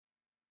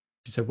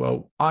You said,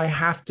 well, I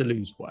have to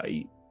lose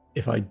weight.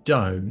 If I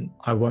don't,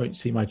 I won't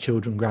see my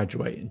children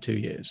graduate in 2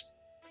 years.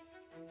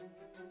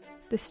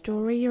 The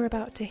story you're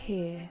about to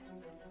hear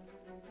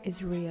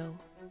is real.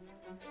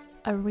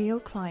 A real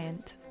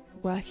client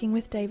working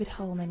with David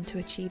Holman to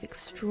achieve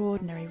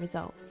extraordinary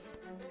results.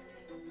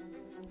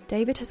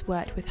 David has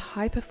worked with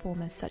high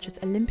performers such as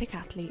Olympic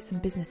athletes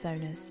and business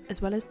owners,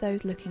 as well as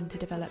those looking to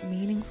develop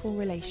meaningful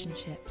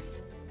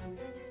relationships.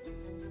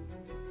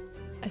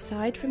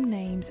 Aside from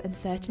names and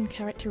certain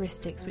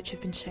characteristics which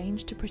have been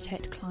changed to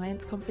protect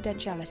clients'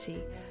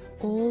 confidentiality,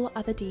 all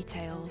other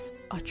details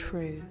are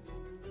true.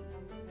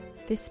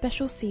 This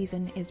special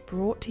season is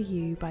brought to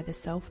you by the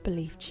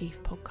Self-Belief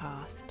Chief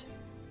podcast.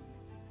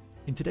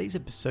 In today's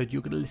episode,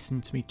 you're going to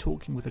listen to me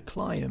talking with a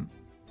client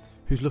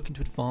who's looking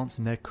to advance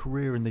in their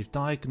career, and they've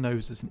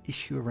diagnosed as an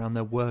issue around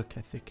their work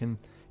ethic, and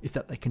if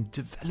that they can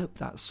develop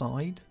that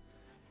side,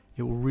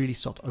 it will really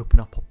start to open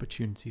up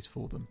opportunities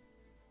for them.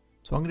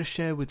 So I'm going to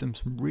share with them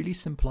some really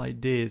simple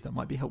ideas that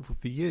might be helpful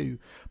for you,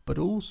 but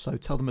also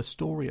tell them a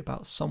story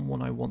about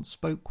someone I once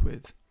spoke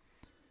with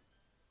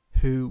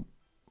who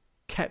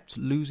kept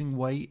losing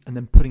weight and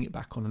then putting it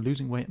back on, and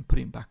losing weight and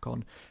putting it back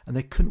on, and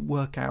they couldn't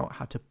work out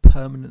how to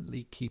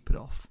permanently keep it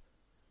off.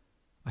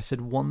 I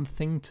said one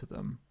thing to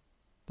them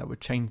that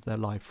would change their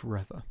life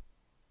forever.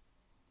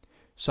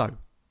 So,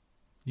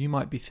 you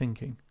might be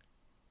thinking,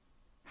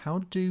 how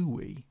do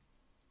we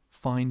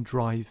find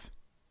drive?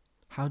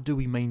 How do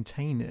we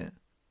maintain it?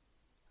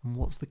 And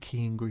what's the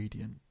key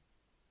ingredient?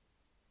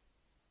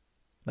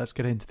 Let's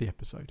get into the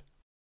episode.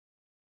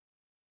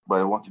 But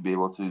I want to be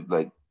able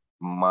to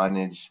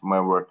manage my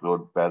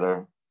workload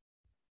better,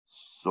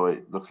 so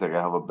it looks like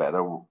I have a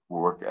better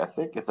work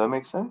ethic, if that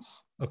makes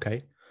sense.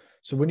 Okay.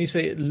 So when you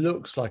say it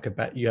looks like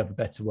you have a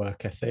better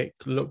work ethic,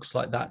 looks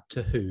like that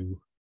to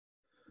who?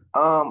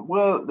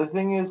 Well, the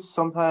thing is,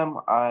 sometimes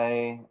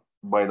I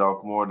bite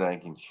off more than I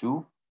can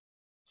chew.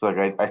 So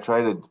I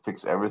try to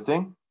fix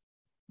everything,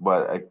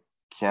 but I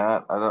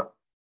can't. I don't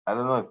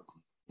know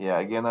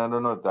I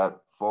don't know if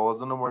that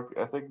falls on the work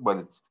ethic, but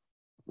it's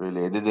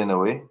related in a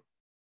way.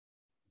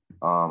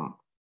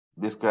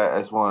 This guy, I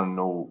just want to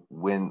know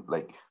when,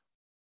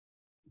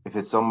 if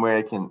it's somewhere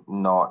I can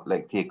not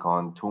take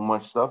on too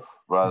much stuff,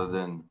 rather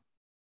than,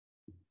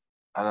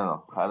 I don't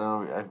know.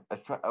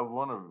 I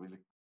want to really.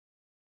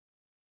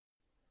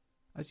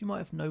 As you might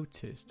have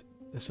noticed,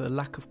 there's a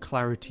lack of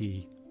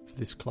clarity for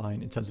this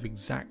client in terms of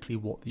exactly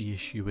what the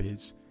issue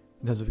is,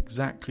 in terms of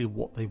exactly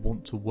what they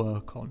want to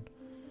work on.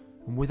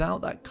 And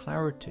without that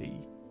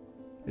clarity,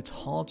 it's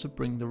hard to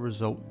bring the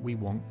result we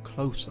want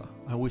closer.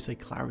 I always say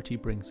clarity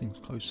brings things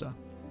closer.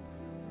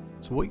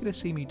 So what you're going to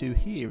see me do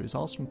here is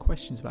ask some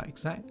questions about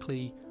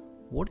exactly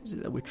what is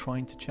it that we're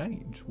trying to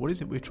change? What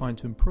is it we're trying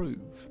to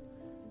improve?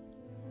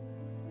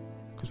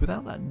 Because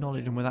without that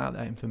knowledge and without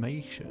that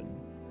information,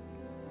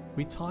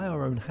 we tie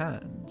our own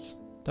hands,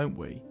 don't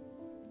we?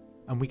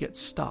 And we get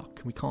stuck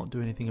and we can't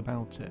do anything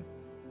about it.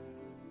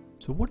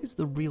 So what is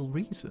the real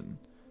reason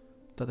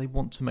that they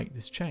want to make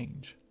this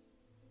change?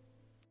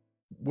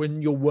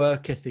 When your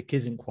work ethic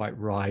isn't quite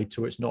right,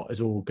 or it's not as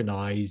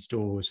organised,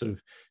 or sort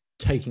of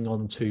taking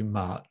on too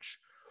much,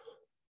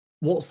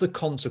 what's the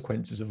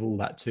consequences of all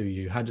that to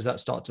you? How does that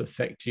start to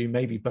affect you,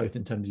 maybe both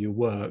in terms of your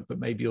work, but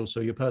maybe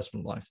also your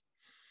personal life?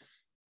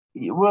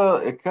 Well,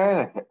 it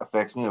kind of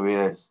affects me in a way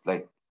that's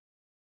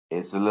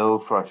it's a little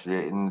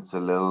frustrating. It's a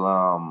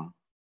little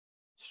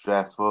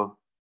stressful,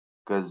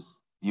 because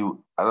I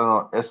don't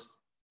know,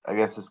 I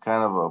guess it's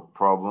kind of a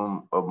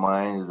problem of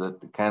mine, is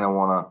that I kind of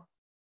want to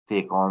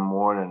take on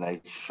more than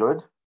I should.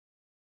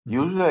 Mm-hmm.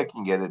 Usually I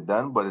can get it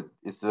done, but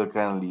it still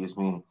kind of leaves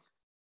me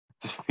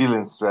just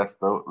feeling stressed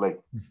out,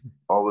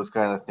 always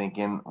kind of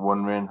thinking,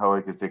 wondering how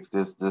I could fix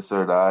this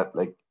or that.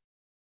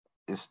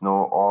 It's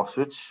no off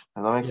switch.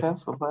 Does that make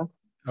sense sometimes?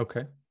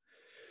 Okay.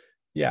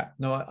 Yeah,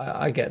 no,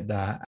 I get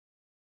that.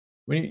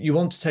 When you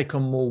want to take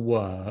on more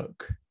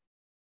work,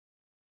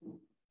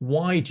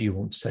 why do you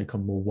want to take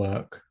on more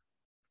work?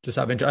 Just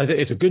have interest.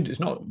 I think it's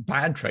not a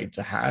bad trait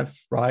to have,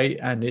 right?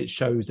 And it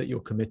shows that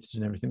you're committed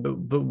and everything.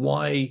 But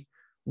why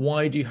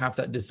do you have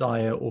that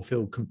desire or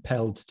feel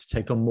compelled to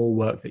take on more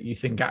work that you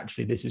think,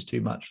 actually, this is too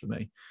much for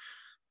me?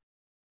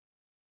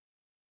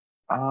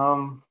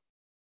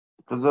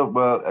 Because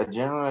I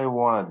generally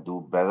want to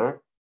do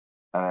better,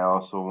 and I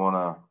also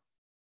want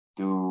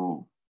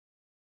to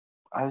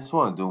I just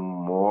want to do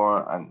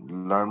more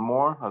and learn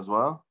more as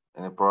well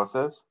in the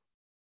process.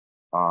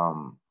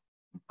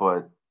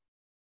 But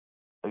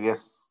I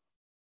guess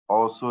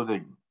also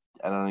I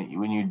don't know,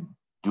 when you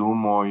do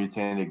more, you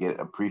tend to get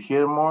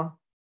appreciated more.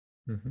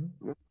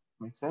 Mm-hmm.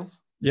 Makes sense?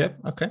 Yeah.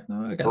 Okay.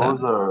 No, I get those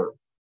that.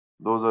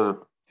 Those are the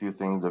few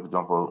things that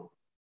jump out.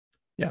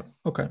 Yeah.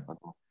 Okay.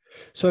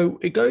 So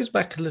it goes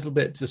back a little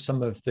bit to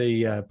some of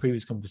the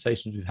previous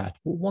conversations we've had.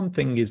 Well, one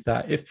thing is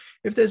that if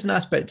there's an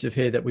aspect of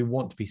here that we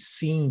want to be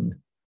seen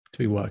to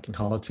be working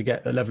hard to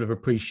get a level of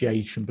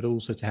appreciation, but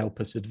also to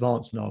help us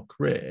advance in our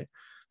career,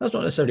 that's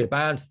not necessarily a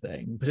bad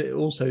thing. But it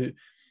also,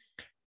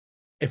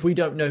 if we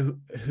don't know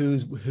who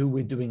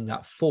we're doing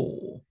that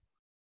for,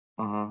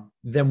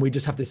 then we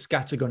just have this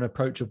scattergun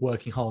approach of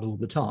working hard all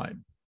the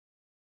time.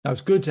 Now,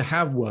 it's good to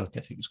have work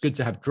ethic. It's good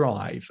to have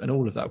drive and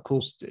all of that. Of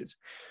course it is.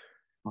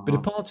 But a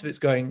part of it's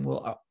going,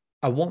 well,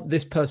 I want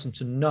this person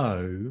to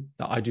know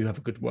that I do have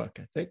a good work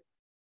ethic.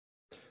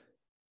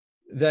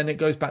 Then it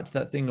goes back to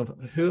that thing of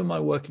who am I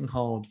working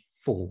hard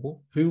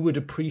for? Who would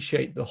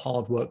appreciate the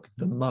hard work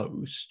the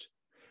most?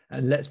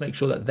 And let's make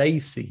sure that they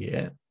see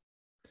it.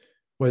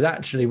 Whereas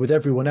actually with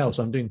everyone else,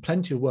 I'm doing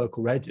plenty of work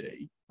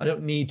already. I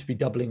don't need to be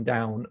doubling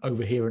down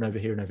over here and over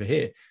here and over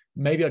here.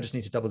 Maybe I just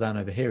need to double down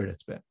over here a little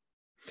bit.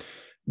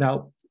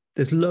 Now,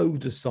 there's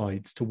loads of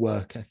sides to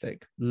work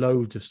ethic,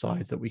 loads of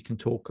sides that we can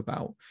talk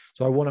about.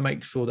 So I want to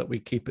make sure that we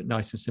keep it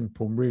nice and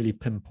simple and really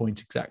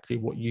pinpoint exactly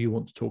what you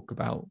want to talk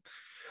about.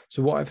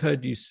 So what I've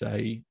heard you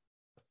say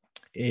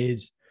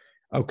is,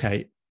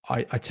 okay,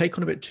 I take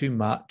on a bit too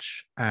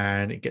much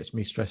and it gets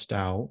me stressed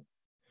out.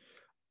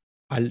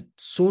 I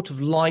sort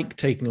of like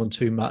taking on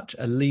too much,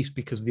 at least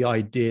because the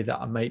idea that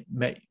I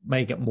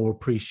may get more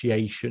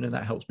appreciation and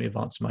that helps me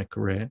advance my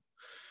career.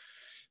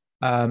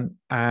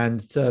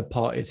 And third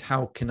part is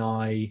how can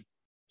I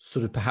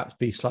sort of perhaps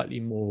be slightly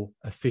more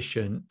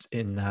efficient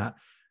in that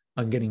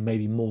I'm getting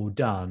maybe more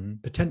done,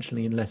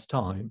 potentially in less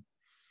time.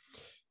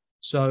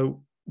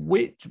 So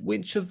which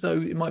of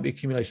those, it might be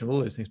accumulation of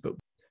all those things, but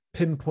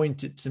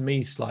pinpoint it to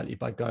me slightly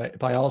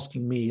by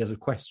asking me as a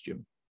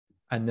question,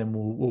 and then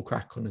we'll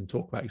crack on and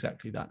talk about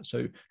exactly that.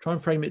 So try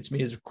and frame it to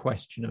me as a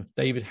question of,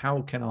 David,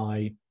 how can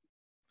I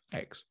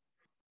X?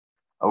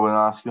 I would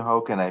ask you,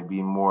 how can I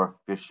be more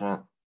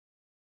efficient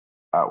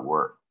at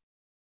work?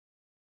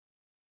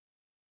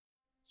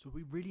 So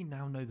we really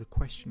now know the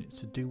question. It's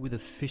to do with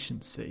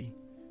efficiency.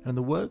 And in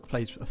the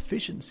workplace,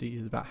 efficiency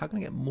is about how can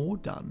I get more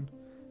done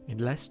in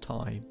less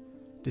time,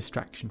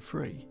 distraction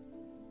free.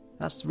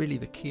 That's really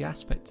the key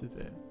aspect of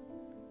it.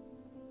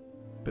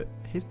 But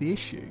here's the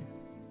issue.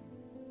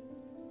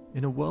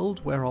 In a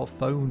world where our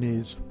phone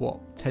is,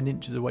 10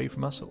 inches away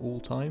from us at all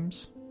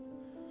times?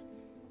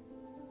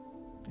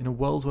 In a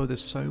world where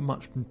there's so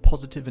much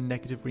positive and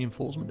negative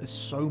reinforcement, there's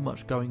so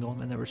much going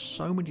on and there are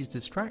so many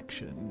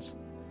distractions,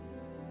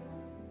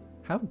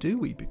 how do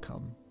we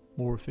become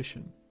more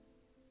efficient?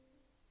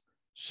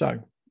 So,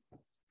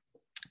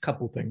 a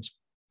couple of things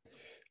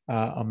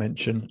I'll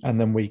mention, and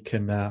then we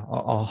can,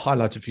 I'll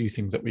highlight a few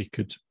things that we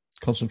could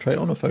concentrate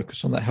on or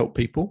focus on that help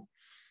people,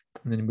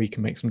 and then we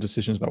can make some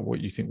decisions about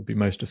what you think would be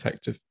most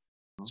effective.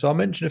 So I'll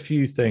mention a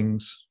few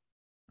things.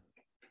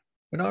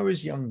 When I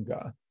was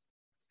younger,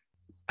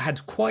 I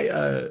had quite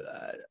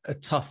a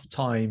tough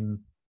time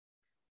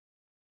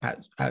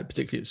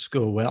particularly at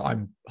school, where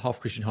I'm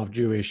half Christian, half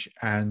Jewish,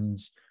 and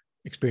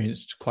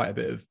experienced quite a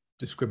bit of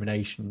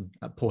discrimination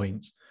at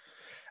points.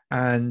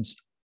 And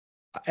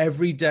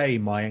every day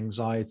my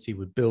anxiety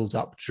would build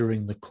up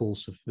during the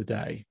course of the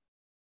day.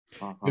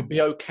 It would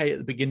be okay at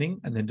the beginning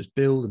and then just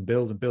build and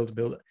build and build and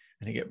build,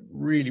 and it get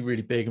really,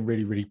 really big and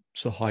really, really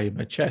so high in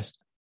my chest.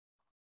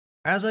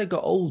 As I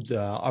got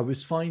older, I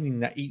was finding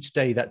that each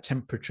day that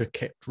temperature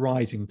kept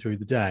rising through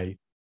the day.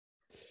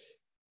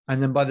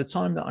 And then by the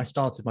time that I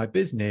started my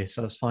business,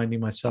 I was finding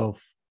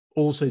myself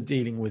also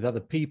dealing with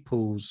other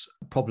people's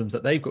problems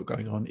that they've got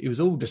going on. It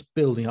was all just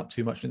building up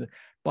too much.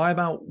 By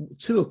about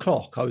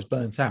 2:00, I was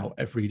burnt out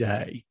every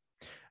day.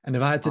 And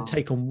if I had to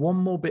take on one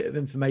more bit of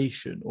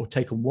information or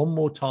take on one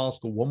more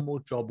task or one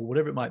more job or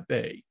whatever it might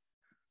be,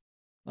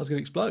 I was going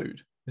to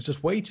explode. It's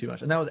just way too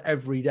much. And that was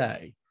every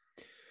day.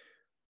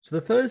 So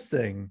the first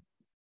thing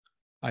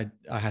I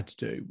had to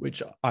do,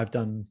 which I've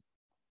done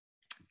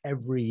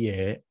every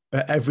year,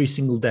 every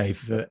single day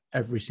for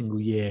every single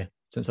year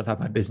since I've had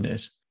my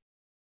business,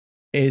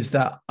 is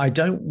that I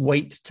don't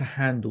wait to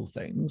handle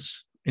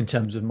things in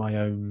terms of my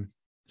own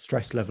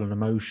stress level and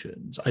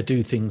emotions. I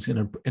do things in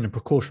a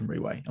precautionary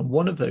way. And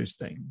one of those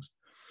things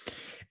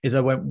is I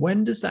went,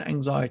 when does that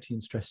anxiety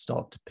and stress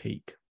start to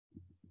peak?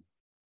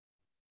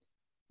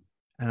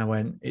 And I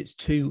went, it's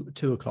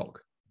 2:00.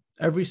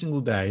 Every single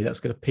day, that's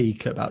going to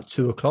peak at about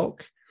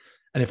 2:00.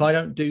 And if I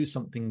don't do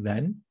something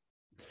then,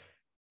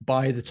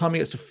 by the time it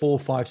gets to 4,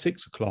 5,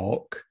 6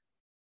 o'clock,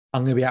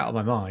 I'm going to be out of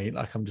my mind.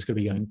 Like, I'm just going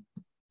to be going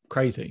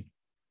crazy.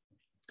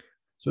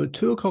 So at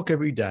 2:00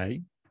 every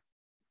day,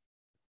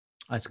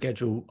 I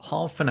schedule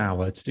half an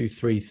hour to do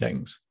 3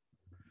 things,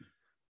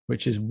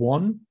 which is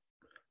 1,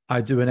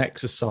 I do an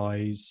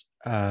exercise,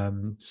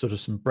 sort of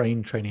some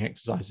brain training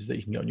exercises that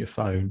you can get on your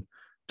phone.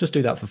 Just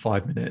do that for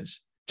 5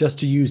 minutes, just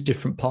to use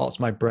different parts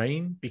of my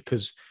brain,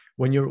 because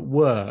when you're at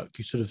work,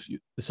 you sort of,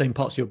 the same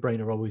parts of your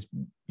brain are always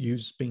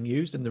being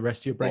used and the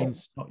rest of your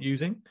brain's not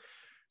using.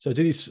 So I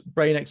do this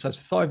brain exercise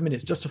for 5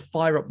 minutes just to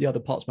fire up the other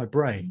parts of my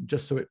brain,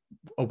 just so it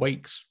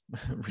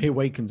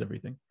reawakens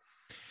everything.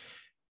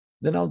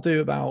 Then I'll do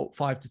about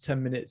 5 to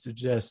 10 minutes of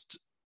just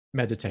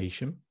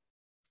meditation.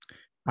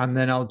 And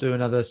then I'll do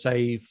another,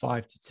 say,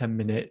 5 to 10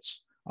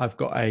 minutes. I've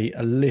got a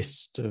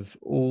list of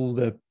all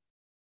the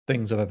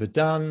things I've ever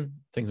done,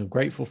 things I'm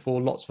grateful for,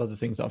 lots of other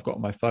things that I've got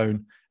on my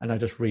phone, and I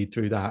just read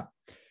through that.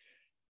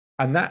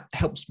 And that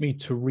helps me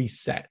to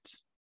reset.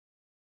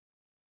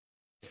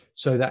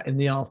 so that in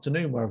the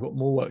afternoon, where I've got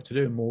more work to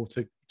do and more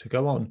to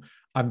go on,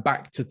 I'm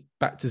back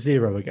to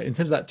zero again. In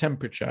terms of that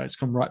temperature, it's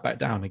come right back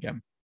down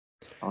again.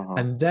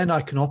 And then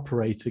I can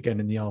operate again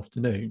in the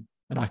afternoon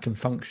and I can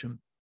function.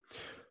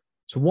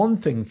 So one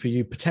thing for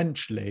you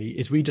potentially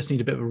is we just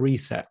need a bit of a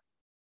reset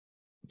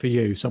for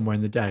you somewhere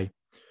in the day.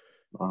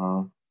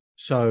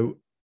 So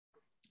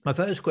my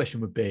first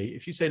question would be,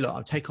 if you say, look,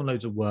 I take on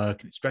loads of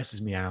work and it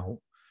stresses me out,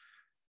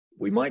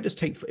 it might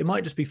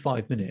just be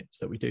 5 minutes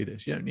that we do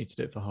this. You don't need to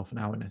do it for half an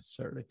hour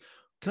necessarily.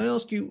 Can I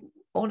ask you,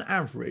 on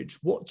average,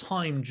 what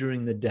time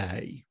during the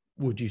day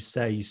would you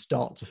say you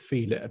start to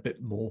feel it a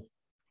bit more?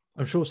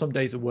 I'm sure some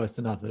days are worse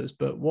than others,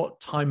 but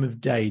what time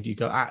of day do you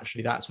go,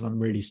 actually, that's when I'm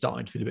really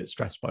starting to feel a bit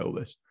stressed by all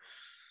this?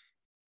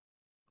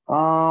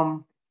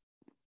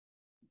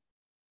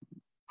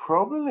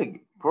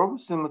 Probably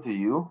similar to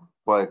you,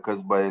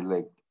 because by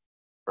like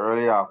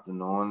early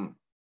afternoon,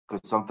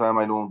 because sometimes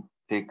I don't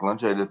take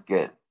lunch, I just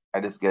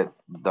get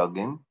dug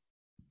in,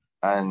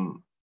 and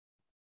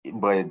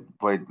by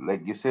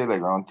like you say,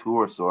 like around 2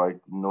 or so, I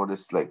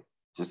notice like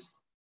just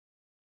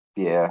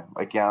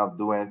I can't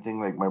do anything.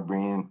 Like my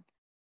brain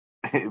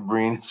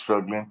is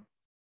struggling.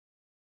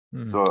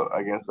 So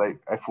I guess like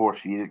I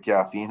force feed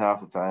caffeine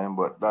half the time,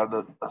 but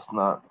that's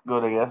not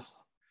good, I guess.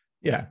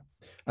 Yeah.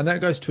 And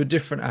that goes to a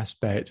different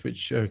aspect,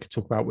 which I could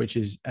talk about, which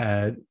is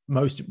one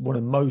of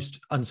the most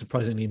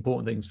unsurprisingly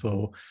important things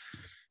for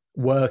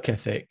work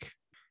ethic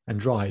and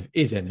drive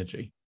is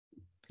energy,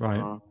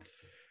 right?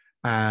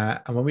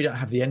 And when we don't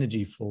have the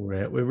energy for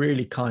it, we're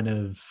really kind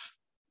of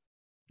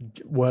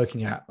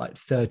working at like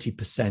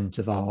 30%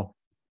 of our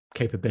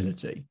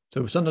capability.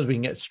 So sometimes we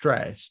can get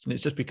stressed, and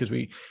it's just because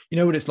you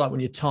know what it's like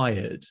when you're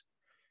tired.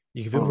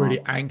 You can feel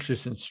really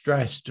anxious and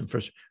stressed and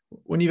frustrated.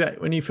 When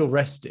you feel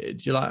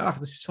rested, you're like,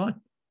 this is fine.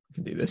 I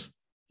can do this.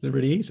 It's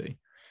really easy.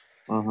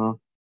 So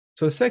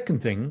the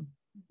second thing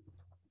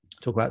to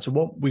talk about, so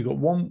what we got,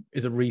 one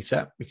is a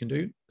reset we can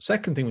do.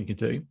 Second thing we can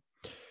do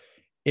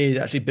is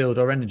actually build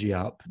our energy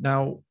up.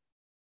 Now,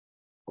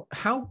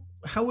 how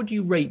would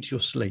you rate your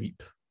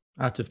sleep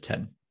out of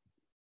 10?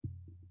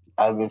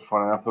 I've been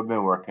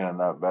working on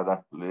that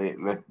better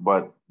lately,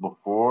 but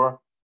before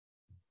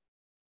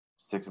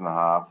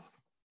 6.5.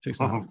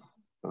 6.5.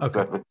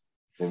 Okay.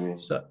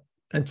 So,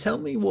 and tell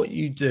me what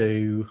you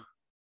do.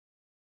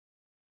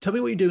 Tell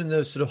me what you do in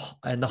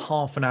the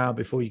half an hour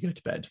before you go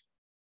to bed.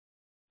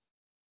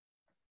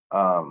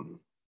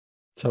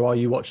 So are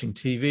you watching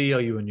TV? Are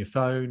you on your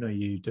phone? Are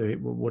you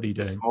doing, what are you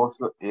doing?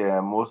 Most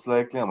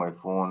likely on my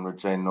phone,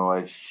 which I know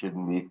I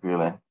shouldn't be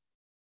feeling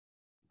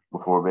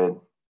before bed.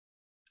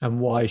 And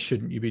why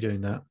shouldn't you be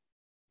doing that?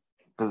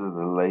 Because of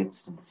the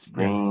lights and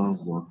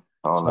screens and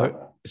all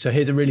that. So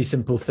here's a really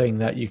simple thing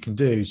that you can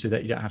do so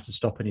that you don't have to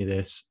stop any of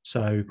this.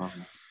 So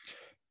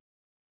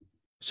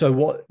So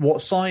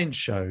what science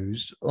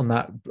shows on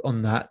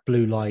that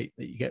blue light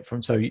that you get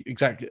from, so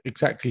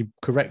exactly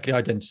correctly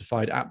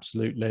identified,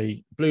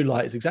 absolutely. Blue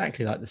light is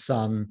exactly like the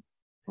sun.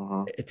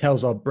 It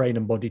tells our brain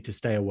and body to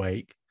stay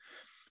awake.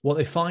 What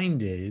they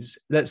find is,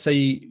 let's say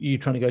you're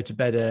trying to go to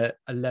bed at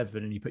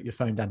 11 and you put your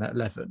phone down at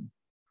 11.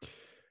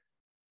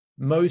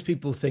 Most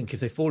people think if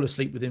they fall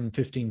asleep within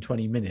 15,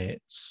 20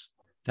 minutes,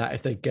 that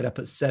if they get up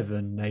at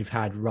 7, they've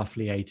had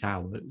roughly 8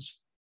 hours.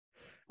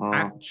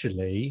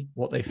 Actually,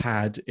 what they've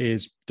had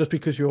is, just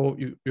because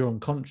you're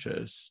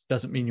unconscious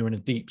doesn't mean you're in a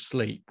deep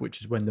sleep,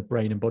 which is when the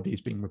brain and body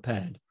is being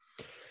repaired.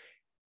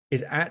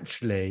 It's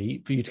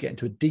actually, for you to get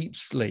into a deep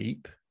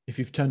sleep, if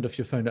you've turned off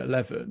your phone at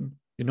 11,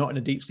 you're not in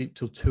a deep sleep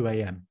till 2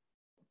 a.m.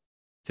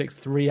 It takes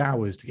 3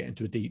 hours to get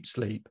into a deep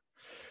sleep.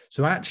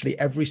 So actually,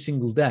 every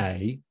single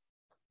day,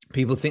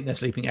 people think they're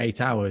sleeping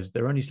 8 hours.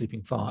 They're only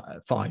sleeping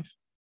 5.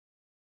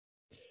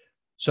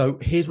 So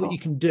here's what you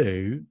can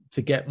do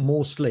to get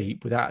more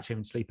sleep without actually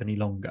having to sleep any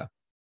longer,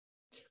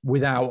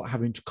 without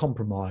having to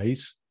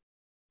compromise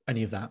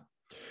any of that.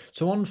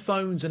 So on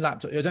phones and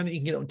laptops, I don't think you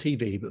can get it on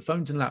TV, but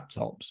phones and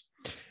laptops,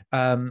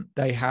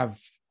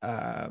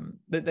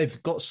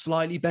 they've got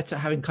slightly better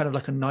having kind of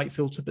like a night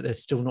filter, but they're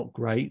still not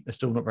great. They're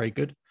still not very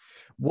good.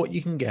 What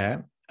you can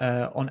get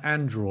on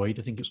Android,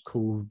 I think it's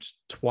called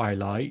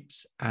Twilight,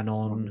 and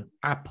on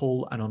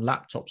Apple and on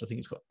laptops, I think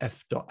it's got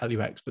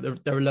f.lux,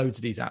 but there are loads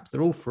of these apps.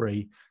 They're all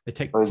free. They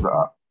take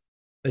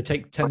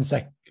 10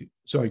 seconds.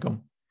 Sorry, go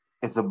on.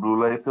 It's a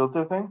blue light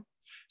filter thing?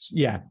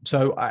 Yeah.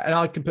 So, and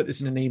I can put this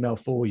in an email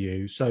for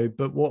you. So,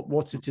 but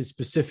what it is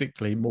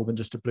specifically, more than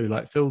just a blue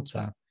light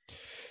filter.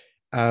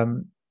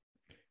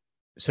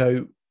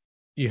 So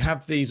you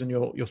have these on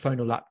your phone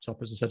or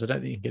laptop. As I said, I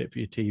don't think you can get it for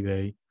your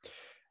TV.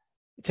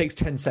 It takes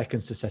 10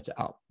 seconds to set it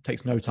up. It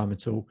takes no time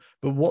at all.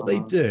 But what they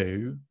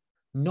do,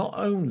 not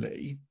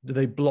only do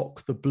they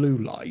block the blue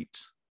light,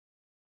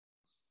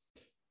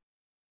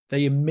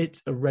 they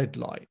emit a red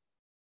light.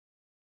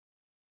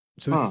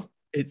 So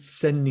it's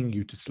sending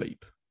you to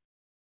sleep.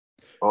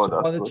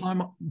 So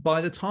by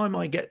the time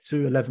I get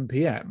to 11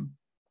 p.m.,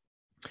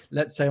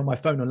 let's say on my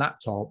phone or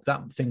laptop,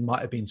 that thing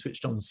might have been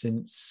switched on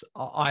since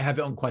I have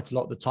it on quite a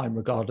lot of the time,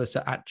 regardless,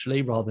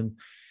 actually,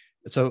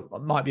 so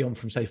it might be on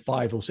from say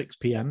 5 or 6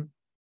 p.m.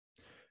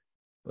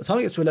 By the time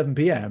it gets to 11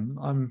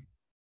 p.m.,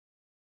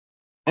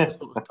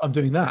 I'm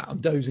doing that. I'm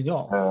dozing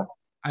off. Yeah.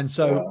 And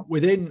so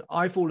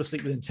I fall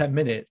asleep within 10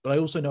 minutes, but I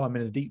also know I'm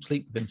in a deep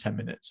sleep within 10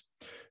 minutes.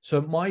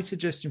 So my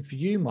suggestion for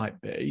you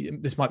might be,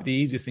 this might be the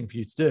easiest thing for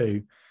you to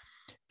do,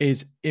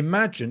 is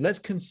imagine, let's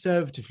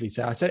conservatively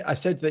say, I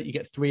said that you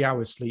get 3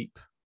 hours sleep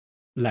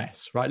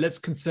less, right? Let's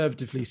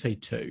conservatively say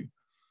 2.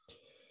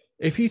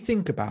 If you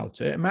think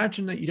about it,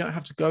 imagine that you don't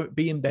have to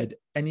be in bed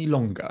any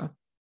longer.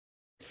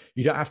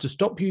 You don't have to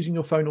stop using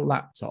your phone or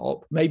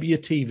laptop, maybe your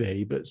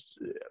TV, but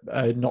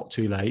not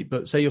too late.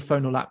 But say your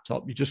phone or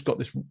laptop, you just got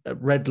this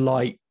red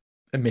light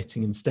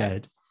emitting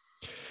instead.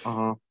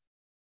 Uh-huh.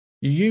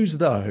 You use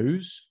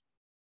those.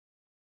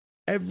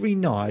 Every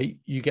night,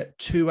 you get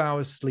 2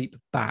 hours sleep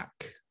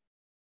back.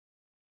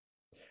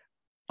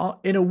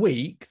 In a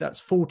week,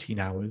 that's 14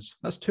 hours.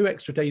 That's 2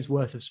 extra days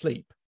worth of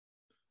sleep.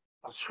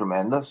 That's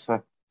tremendous.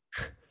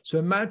 So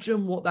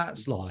imagine what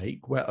that's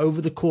like, where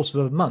over the course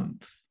of a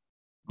month,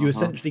 you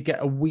essentially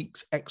get a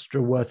week's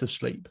extra worth of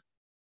sleep.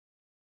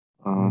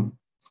 Yeah,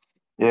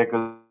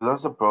 because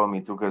that's a problem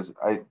me too. Because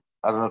I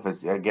don't know if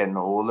it's getting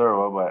older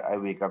or what, but I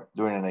wake up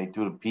during the night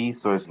to pee,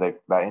 so it's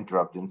like that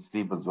interrupting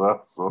sleep as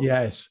well. So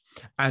yes,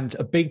 and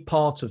a big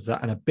part of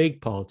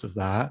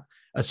that,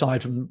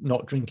 aside from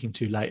not drinking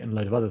too late and a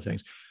load of other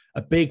things,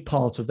 a big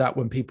part of that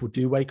when people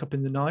do wake up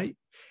in the night,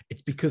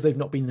 it's because they've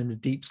not been in a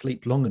deep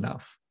sleep long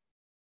enough.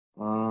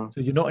 So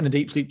you're not in a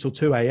deep sleep till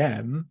 2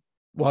 a.m.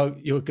 Well,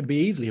 you're going to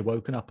be easily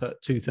woken up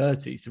at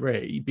 2:30,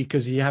 3,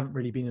 because you haven't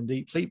really been in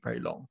deep sleep very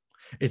long.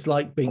 It's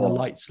like being a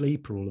light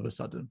sleeper all of a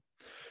sudden.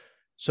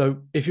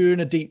 So if you're in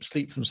a deep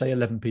sleep from, say,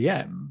 11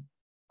 p.m.,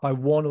 by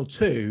 1 or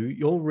 2,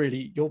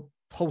 your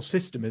whole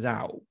system is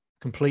out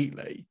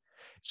completely.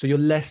 So you're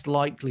less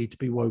likely to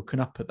be woken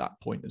up at that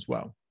point as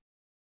well.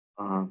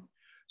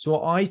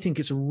 So I think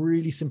it's a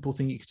really simple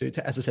thing you could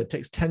do. As I said, it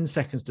takes 10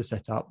 seconds to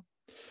set up.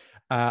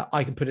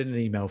 I can put it in an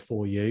email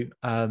for you.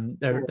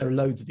 There are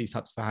loads of these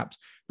types of apps,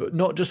 but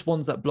not just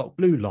ones that block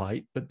blue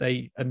light, but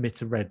they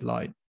emit a red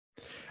light.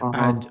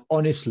 And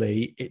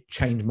honestly, it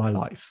changed my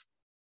life.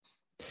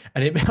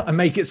 And I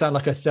make it sound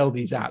like I sell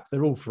these apps.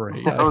 They're all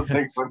free. I'm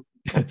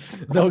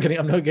not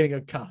getting a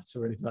cut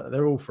or anything like that.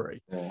 They're all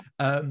free. Yeah.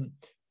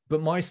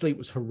 But my sleep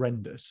was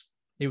horrendous.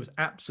 It was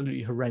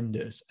absolutely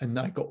horrendous. And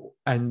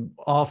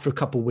after a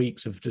couple of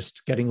weeks of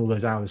just getting all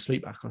those hours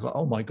sleep back, I was like,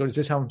 oh my God, is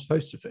this how I'm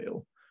supposed to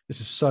feel? This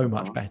is so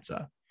much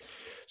better.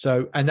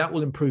 So, and that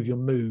will improve your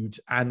mood,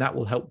 and that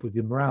will help with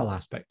the morale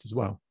aspect as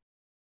well.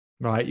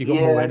 Right? You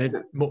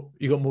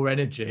got more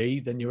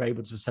energy, then you're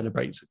able to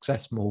celebrate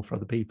success more for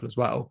other people as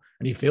well,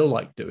 and you feel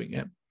like doing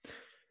it.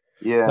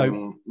 Yeah, so, I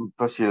mean,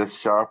 plus you're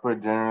sharper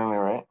generally,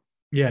 right?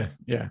 Yeah.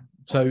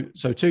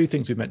 So 2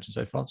 things we've mentioned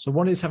so far. So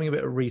 1 is having a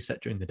bit of a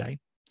reset during the day.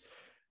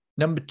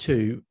 Number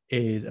 2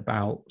 is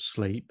about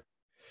sleep.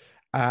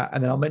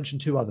 And then I'll mention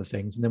 2 other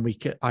things, and then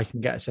I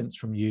can get a sense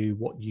from you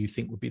what you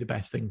think would be the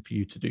best thing for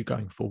you to do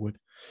going forward.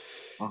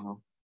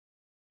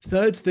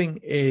 Third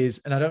thing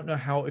is, and I don't know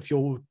how if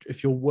your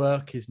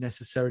work is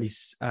necessarily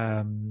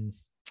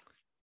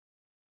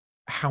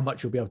how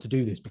much you'll be able to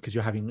do this because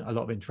you're having a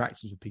lot of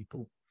interactions with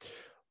people.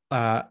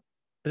 I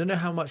don't know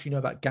how much you know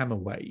about gamma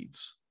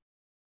waves,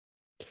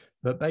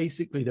 but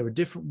basically there are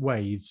different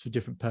waves for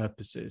different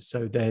purposes.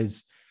 So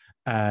there's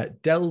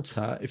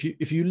delta.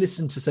 If you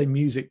listen to, say,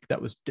 music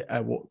that was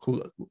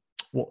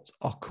what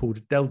are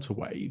called delta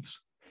waves,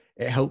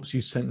 it helps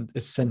you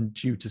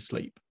send you to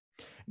sleep.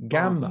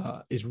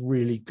 Gamma is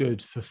really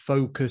good for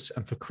focus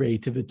and for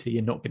creativity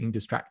and not getting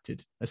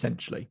distracted,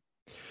 essentially.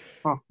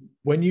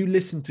 When you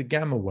listen to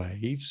gamma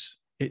waves,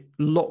 it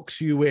locks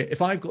you in.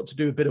 If I've got to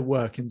do a bit of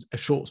work in a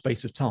short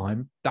space of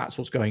time, that's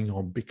what's going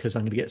on, because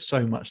I'm going to get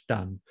so much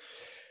done.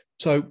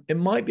 So it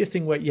might be a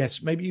thing where,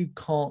 yes, maybe you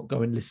can't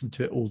go and listen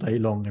to it all day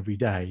long every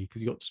day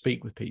because you've got to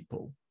speak with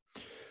people.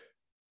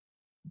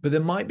 But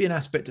there might be an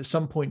aspect at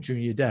some point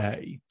during your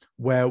day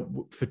where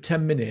for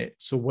 10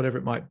 minutes or whatever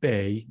it might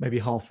be, maybe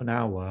half an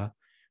hour,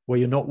 where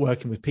you're not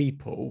working with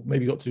people,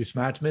 maybe you've got to do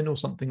some admin or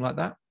something like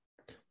that.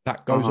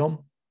 That goes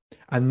on.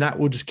 And that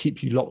will just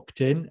keep you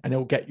locked in, and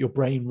it'll get your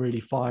brain really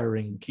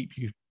firing and keep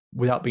you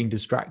without being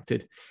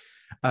distracted.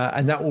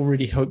 And that will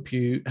really help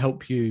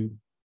you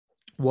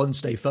one,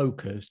 stay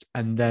focused,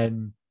 and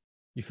then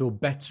you feel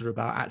better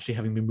about actually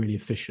having been really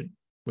efficient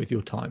with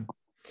your time.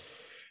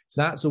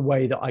 So that's a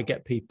way that I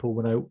get people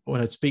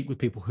when I speak with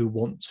people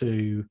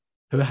who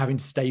are having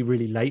to stay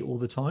really late all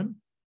the time.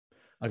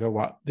 I go,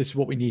 right, this is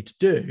what we need to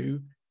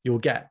do. You'll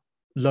get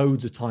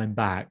loads of time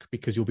back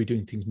because you'll be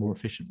doing things more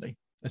efficiently,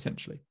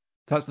 essentially.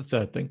 So that's the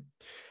third thing.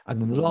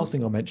 And then the last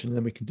thing I'll mention, and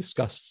then we can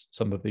discuss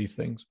some of these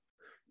things.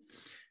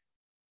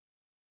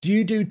 Do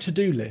you do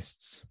to-do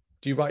lists?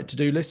 Do you write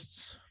to-do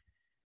lists?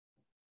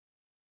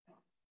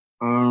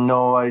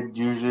 No, I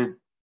usually,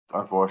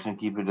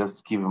 unfortunately,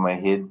 keep in my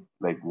head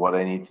like what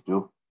I need to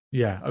do.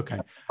 Yeah, okay.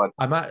 But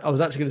I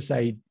was actually going to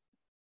say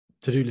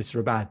to-do lists are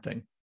a bad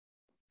thing.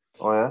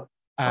 Oh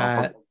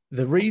yeah.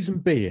 The reason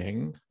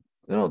being,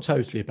 they're not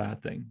totally a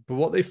bad thing, but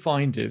what they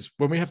find is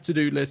when we have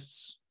to-do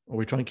lists, or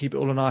we try and keep it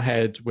all in our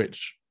head,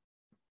 which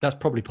that's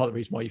probably part of the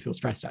reason why you feel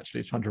stressed, actually,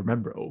 is trying to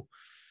remember it all.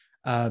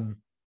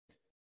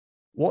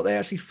 What they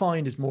actually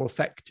find is more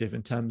effective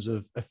in terms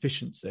of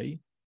efficiency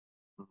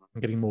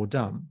and getting more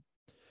done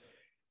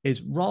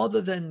is,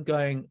 rather than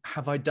going,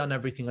 have I done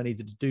everything I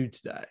needed to do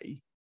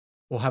today?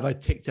 Or have I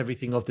ticked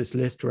everything off this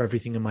list or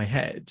everything in my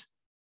head?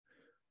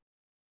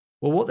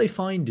 Well, what they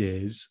find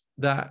is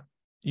that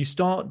you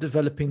start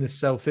developing this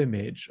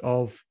self-image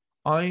of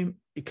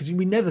because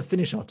we never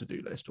finish our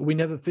to-do list, or we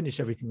never finish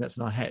everything that's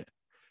in our head.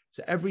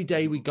 So every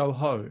day we go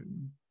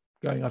home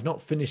going, I've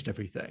not finished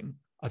everything.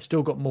 I've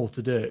still got more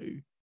to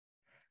do.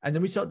 And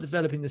then we start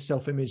developing this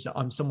self-image that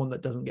I'm someone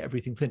that doesn't get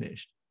everything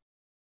finished.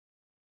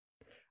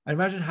 And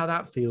imagine how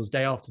that feels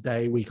day after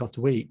day, week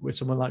after week, with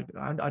someone like,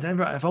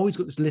 I've always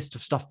got this list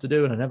of stuff to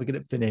do and I never get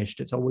it finished.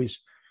 It's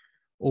always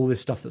all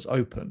this stuff that's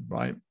open,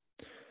 right?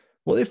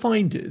 What they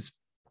find is,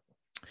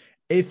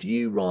 if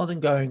you, rather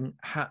than going,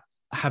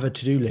 have a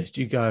to-do list,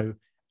 you go,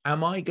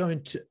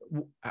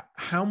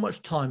 how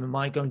much time am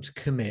I going to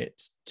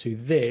commit to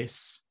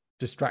this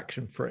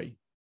distraction free?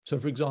 So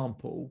for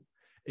example,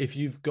 if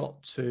you've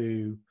got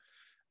to,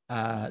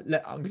 I'm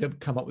going to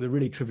come up with a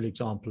really trivial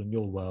example in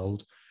your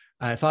world.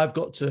 If I've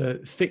got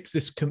to fix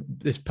this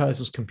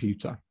person's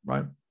computer,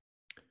 right?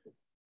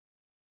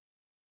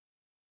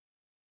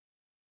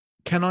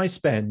 Can I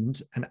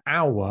spend an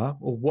hour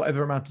or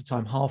whatever amount of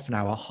time, half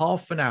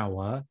an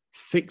hour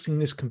fixing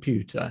this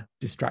computer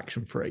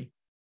distraction free?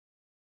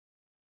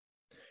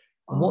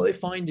 And what they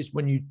find is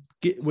when you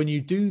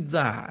do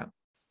that,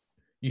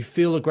 you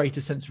feel a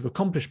greater sense of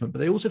accomplishment, but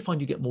they also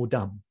find you get more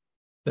done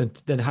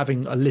than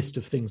having a list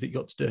of things that you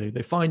got to do.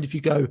 They find if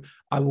you go,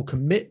 I will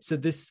commit to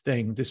this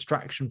thing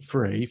distraction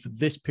free for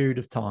this period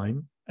of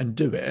time and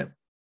do it,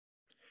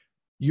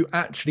 you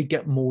actually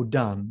get more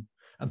done.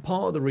 And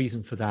part of the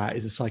reason for that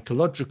is a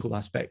psychological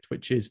aspect,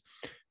 which is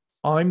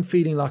I'm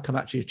feeling like I'm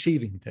actually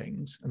achieving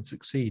things and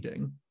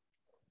succeeding.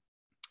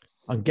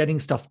 I'm getting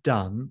stuff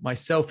done. My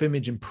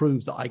self-image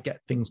improves that I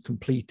get things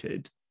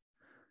completed.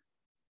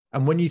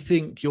 And when you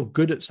think you're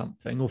good at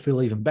something or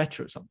feel even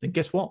better at something,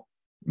 guess what?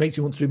 It makes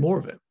you want to do more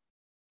of it.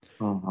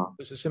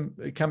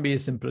 It can be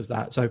as simple as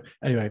that. So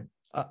anyway,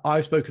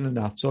 I've spoken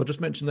enough. So I'll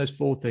just mention those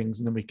 4 things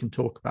and then we can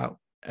talk about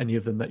any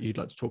of them that you'd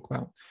like to talk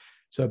about.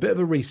 So a bit of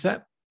a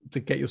reset to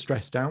get your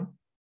stress down.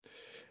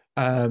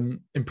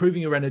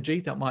 Improving your energy,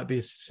 that might be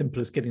as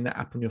simple as getting that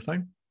app on your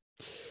phone.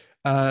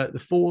 A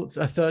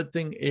third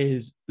thing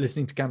is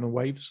listening to gamma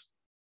waves.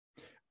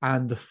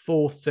 And the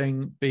fourth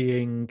thing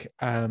being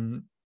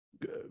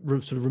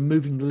sort of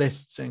removing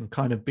lists and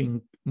kind of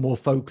being more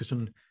focused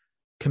on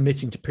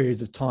committing to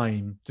periods of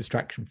time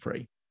distraction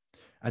free.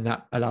 And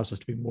that allows us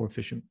to be more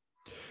efficient.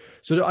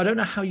 So I don't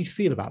know how you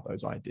feel about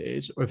those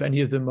ideas or if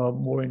any of them are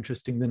more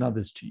interesting than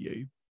others to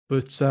you.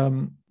 But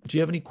do you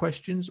have any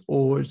questions,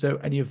 or is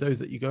there any of those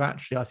that you go,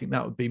 actually, I think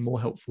that would be more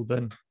helpful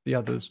than the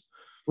others?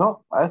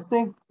 No, I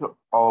think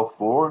all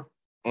 4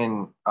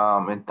 in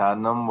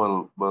tandem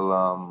will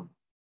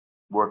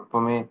work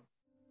for me.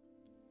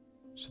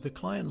 So the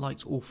client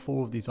likes all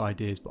 4 of these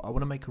ideas, but I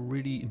want to make a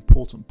really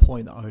important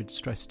point that I would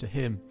stress to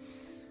him.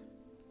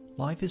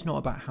 Life is not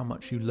about how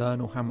much you learn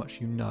or how much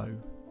you know.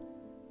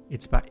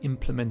 It's about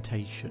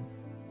implementation.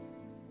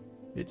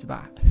 It's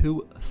about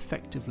who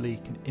effectively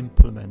can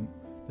implement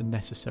the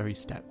necessary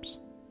steps.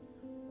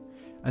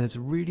 And there's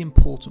a really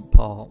important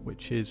part,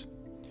 which is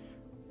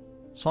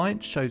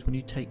science shows when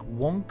you take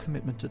one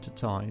commitment at a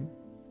time,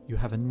 you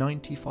have a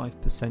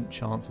 95%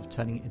 chance of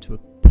turning it into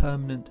a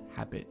permanent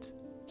habit,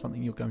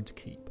 something you're going to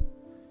keep.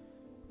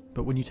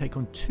 But when you take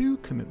on 2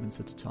 commitments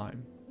at a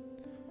time,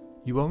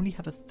 you only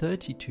have a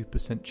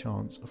 32%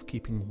 chance of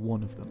keeping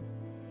one of them.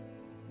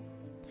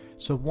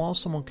 So while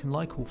someone can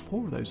like all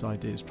 4 of those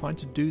ideas, trying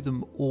to do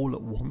them all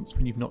at once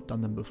when you've not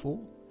done them before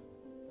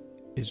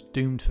is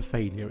doomed for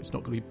failure. It's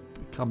not going to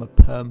become a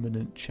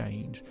permanent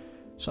change.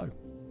 So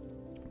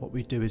what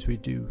we do is we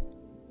do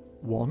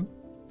one,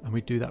 and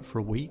we do that for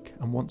a week.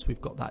 And once we've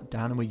got that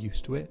down and we're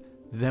used to it,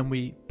 then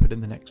we put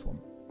in the next one.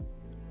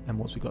 And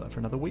once we've got that for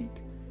another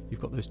week, you've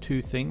got those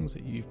 2 things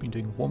that you've been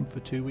doing, one for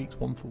 2 weeks,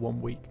 one for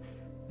 1 week.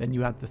 Then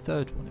you add the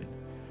third one in.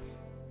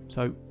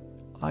 So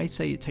I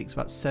say it takes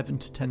about 7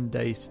 to 10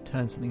 days to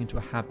turn something into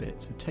a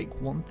habit. So take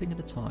one thing at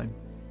a time,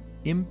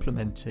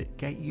 implement it,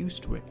 get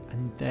used to it,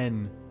 and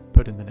then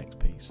put in the next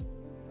piece.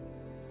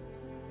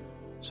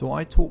 So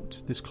I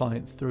talked this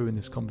client through in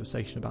this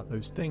conversation about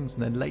those things,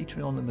 and then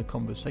later on in the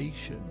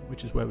conversation,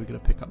 which is where we're going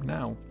to pick up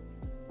now,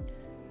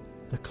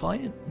 the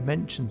client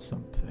mentioned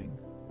something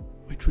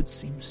which would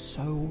seem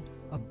so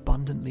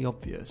abundantly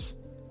obvious.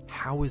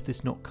 How has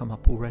this not come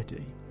up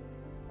already?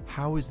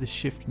 How has this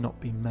shift not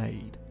been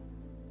made?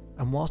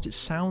 And whilst it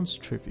sounds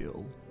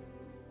trivial,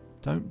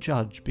 don't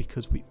judge,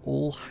 because we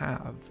all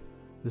have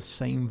the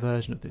same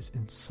version of this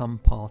in some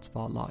part of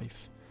our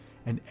life,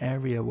 an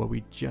area where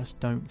we just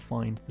don't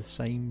find the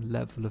same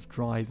level of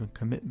drive and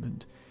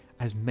commitment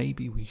as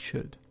maybe we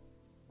should.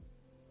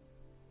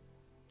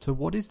 So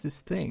what is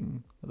this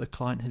thing that the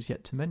client has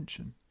yet to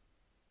mention?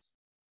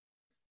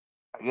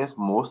 I guess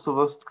most of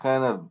us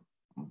kind of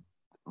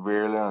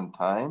rarely on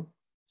time.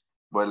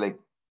 but like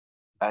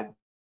I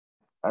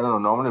I don't know.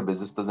 Normally,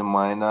 business doesn't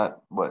mind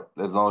that, but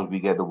as long as we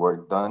get the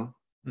work done.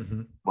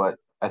 Hmm. But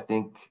I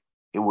think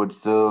it would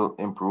still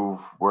improve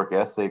work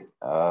ethic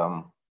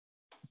by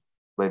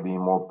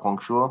being more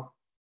punctual.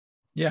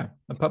 Yeah,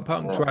 and Yeah.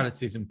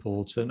 punctuality is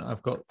important.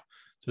 I've got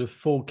sort of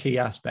four key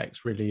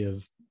aspects really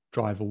of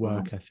drive or Hmm.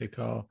 work ethic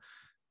are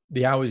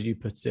the hours you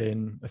put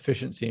in,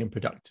 efficiency and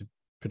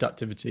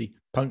productivity,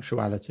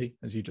 punctuality,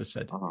 as you just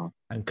said, Hmm.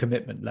 and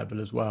commitment level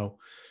as well.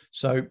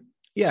 So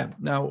yeah,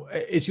 now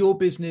is your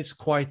business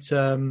quite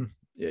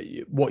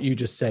what you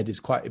just said is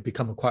quite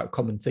become a quite a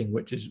common thing,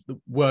 which is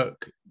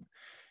work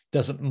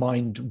doesn't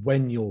mind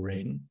when you're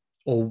in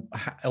or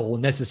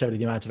necessarily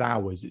the amount of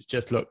hours. It's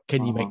just, look,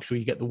 can you Hmm. make sure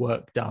you get the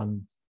work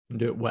done and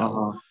do it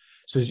well? Hmm.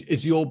 So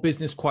is your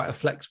business quite a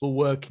flexible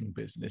working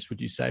business, would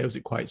you say, or is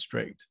it quite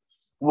strict?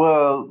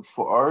 Well,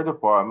 for our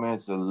department,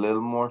 it's a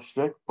little more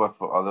strict, but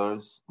for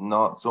others,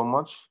 not so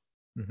much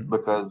Hmm.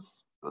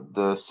 because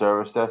the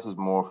service desk is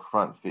more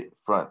front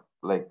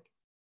like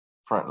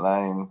front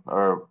line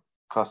or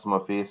customer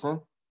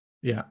facing.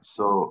 Yeah.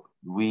 So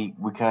we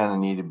kind of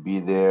need to be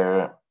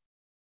there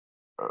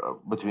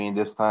between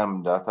this time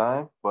and that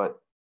time, but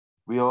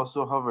we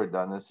also have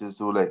redundancies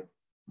to like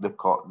the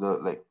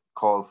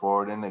call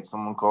forwarding. Like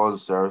someone calls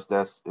the service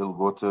desk, it'll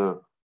go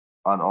to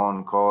an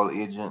on-call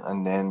agent,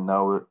 and then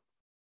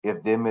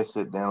if they miss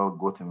it, then it'll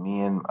go to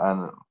me and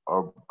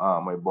or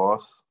my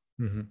boss.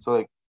 Hmm. So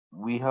like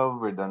we have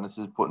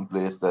redundancies put in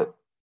place that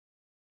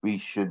we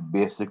should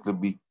basically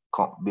be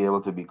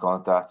able to be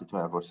contacted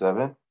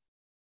 24/7.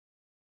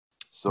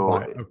 So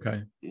Right.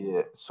 Okay.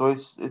 yeah, so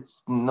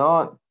it's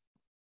not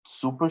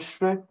super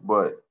strict,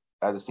 but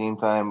at the same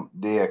time,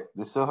 they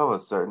still have a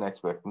certain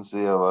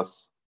expectancy of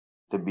us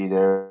to be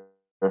there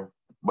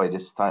by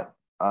this time,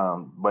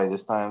 by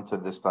this time to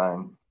this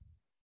time.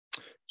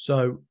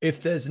 So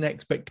if there's an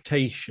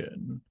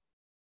expectation,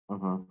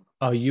 Hmm.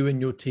 are you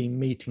and your team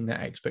meeting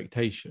that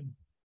expectation?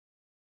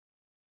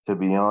 To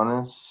be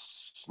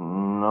honest,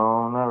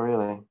 no, not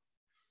really,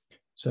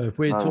 So not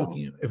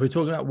really. if we're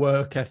talking about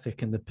work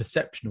ethic and the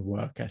perception of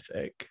work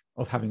ethic,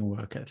 of having a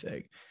work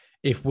ethic,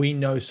 if we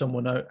know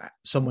someone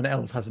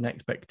else has an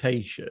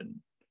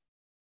expectation,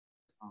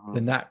 Hmm.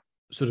 then that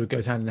sort of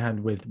goes hand in hand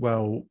with,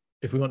 well,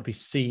 if we want to be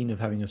seen of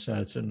having a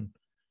certain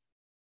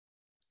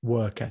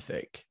work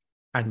ethic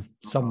and Hmm.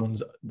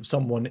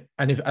 someone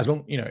and if as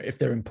long if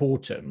they're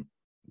important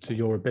to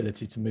your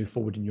ability to move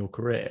forward in your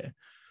career,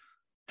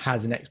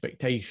 has an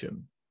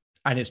expectation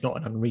and it's not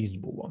an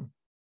unreasonable one,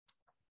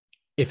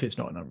 if it's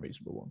not an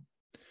unreasonable one,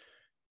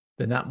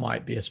 then that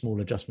might be a small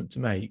adjustment to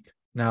make.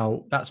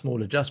 Now, that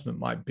small adjustment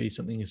might be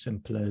something as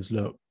simple as,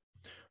 look,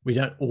 we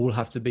don't all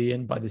have to be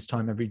in by this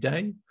time every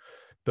day,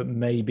 but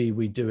maybe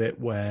we do it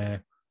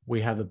where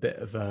we have a bit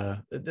of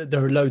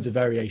there are loads of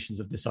variations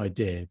of this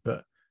idea,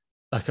 but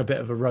like a bit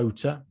of a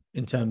rota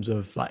in terms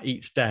of like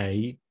each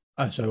day.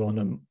 So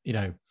on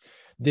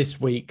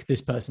this week,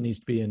 this person needs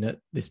to be in at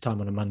this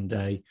time on a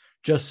Monday,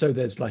 just so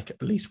there's like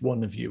at least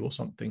one of you or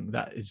something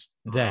that is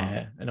Hmm.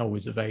 there and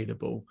always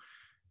available.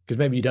 Because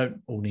maybe you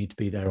don't all need to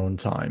be there on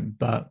time,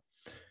 but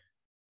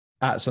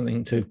that's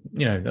something to,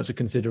 that's a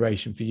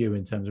consideration for you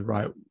in terms of,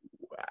 right,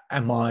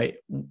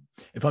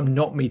 if I'm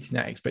not meeting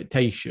that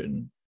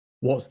expectation,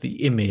 what's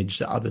the image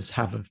that others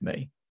have of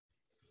me?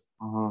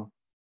 Hmm.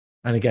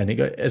 And again,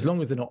 as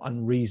long as they're not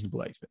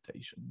unreasonable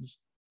expectations,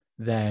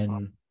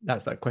 then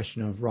that's that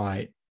question of,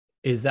 right,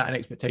 is that an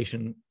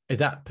expectation? Is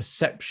that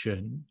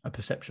perception a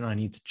perception I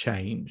need to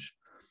change?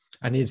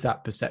 And is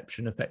that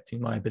perception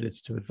affecting my ability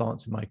to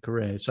advance in my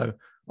career? So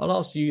I'll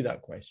ask you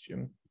that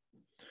question.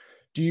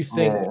 Do you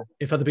think Yeah.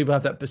 if other people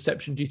have that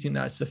perception, do you think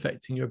that's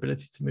affecting your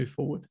ability to move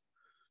forward?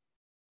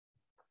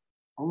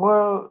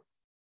 Well,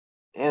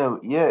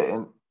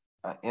 yeah,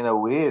 in a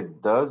way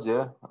it does,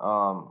 yeah.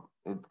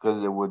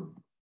 Because it would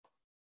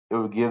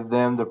give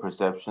them the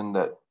perception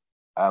that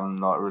I'm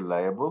not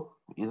reliable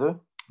either.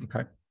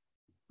 Okay.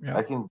 Yeah.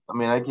 I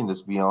can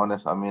just be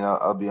honest. I mean,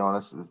 I'll be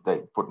honest. It's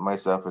like putting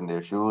myself in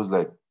their shoes.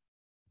 Like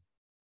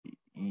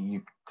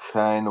you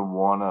kind of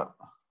wanna,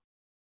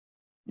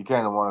 you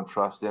kind of want to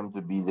trust them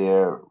to be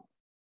there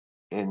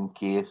in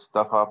case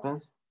stuff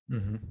happens.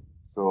 Mm-hmm.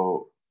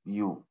 So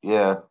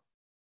yeah,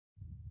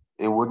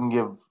 it wouldn't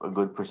give a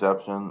good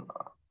perception.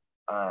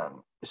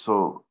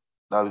 So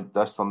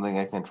that's something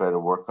I can try to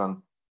work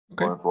on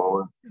Okay. going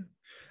forward.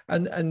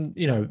 And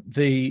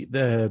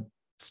the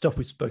stuff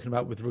we've spoken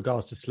about with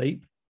regards to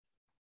sleep,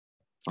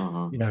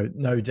 Hmm.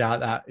 no doubt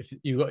that if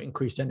you've got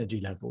increased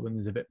energy level, then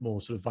there's a bit more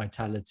sort of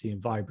vitality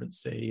and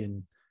vibrancy,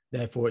 and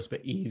therefore it's a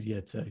bit easier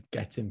to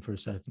get in for a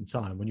certain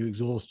time. When you're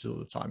exhausted all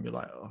the time, you're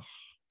like, oh,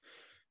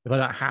 if I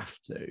don't have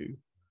to,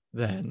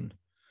 then.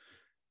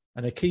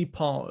 And a key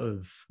part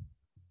of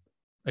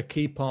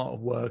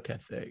work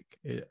ethic,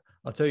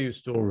 I'll tell you a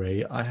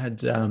story. I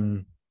had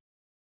a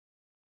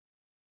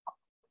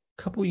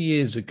couple of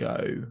years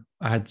ago,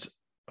 I had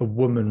a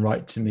woman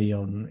write to me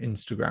on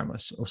Instagram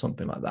or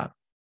something like that.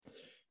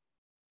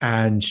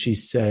 And she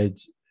said,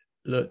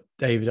 look,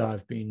 David,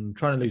 I've been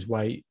trying to lose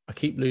weight. I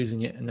keep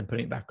losing it and then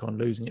putting it back on,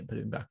 losing it,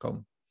 putting it back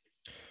on.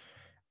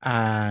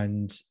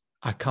 And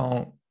I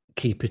can't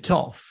keep it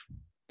off.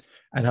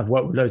 And I've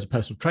worked with loads of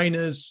personal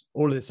trainers,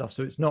 all of this stuff.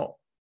 So it's not,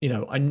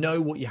 I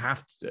know what you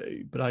have to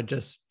do, but I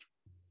just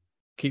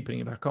keep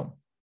putting it back on.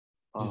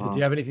 She said, do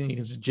you have anything you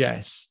can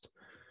suggest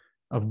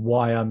of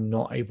why I'm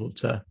not able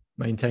to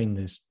maintain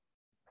this?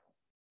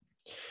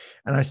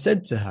 And I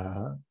said to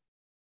her,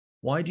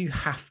 why do you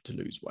have to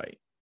lose weight?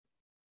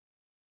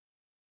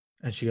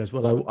 And she goes,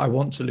 well, I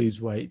want to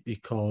lose weight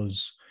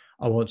because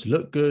I want to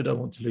look good. I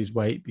want to lose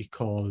weight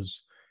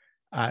because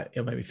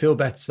it'll make me feel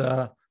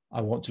better.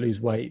 I want to lose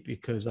weight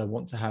because I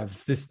want to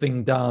have this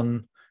thing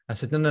done. I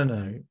said,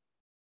 no.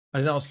 I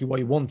didn't ask you why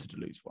you wanted to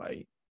lose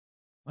weight.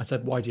 I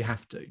said, why do you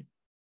have to?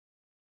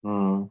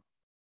 So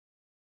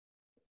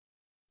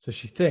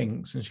she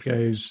thinks and she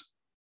goes,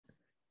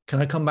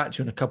 can I come back to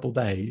you in a couple of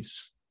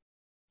days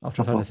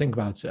after I've had to think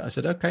about it? I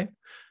said, okay.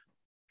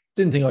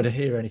 Didn't think I'd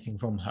hear anything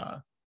from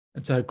her.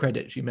 And to her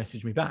credit, she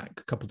messaged me back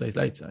a couple of days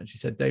later and she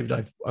said,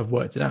 David, I've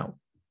worked it out.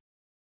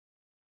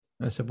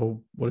 And I said,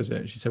 well, what is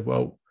it? And she said,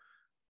 well,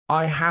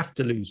 I have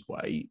to lose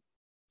weight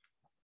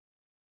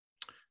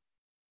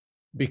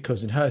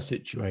because in her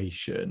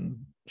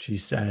situation, she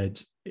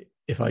said,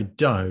 if I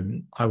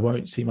don't, I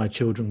won't see my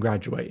children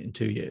graduate in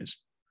 2 years.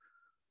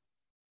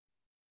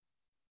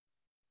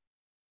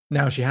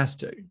 Now she has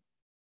to.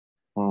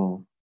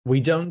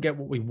 We don't get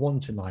what we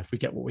want in life. We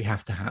get what we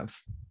have to have.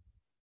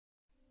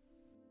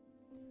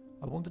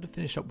 I wanted to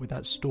finish up with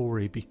that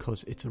story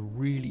because it's a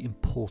really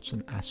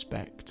important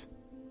aspect,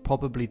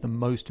 probably the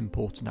most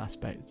important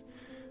aspect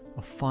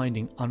of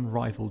finding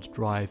unrivaled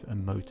drive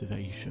and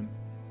motivation.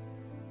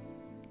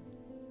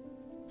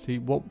 See,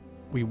 what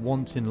we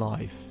want in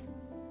life,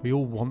 we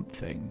all want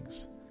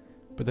things,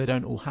 but they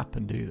don't all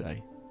happen, do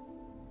they?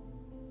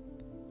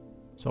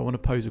 So I want to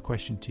pose a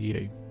question to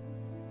you.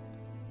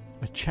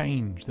 A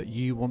change that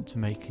you want to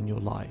make in your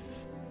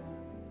life.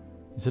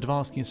 Instead of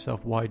asking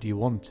yourself, why do you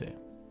want it?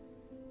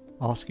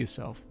 Ask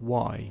yourself,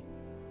 why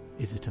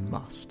is it a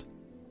must?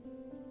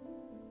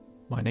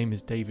 My name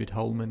is David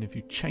Holman. If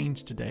you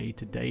change today,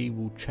 today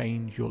will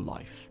change your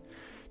life.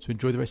 So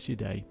enjoy the rest of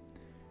your day,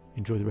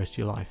 enjoy the rest of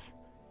your life,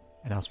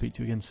 and I'll speak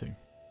to you again soon.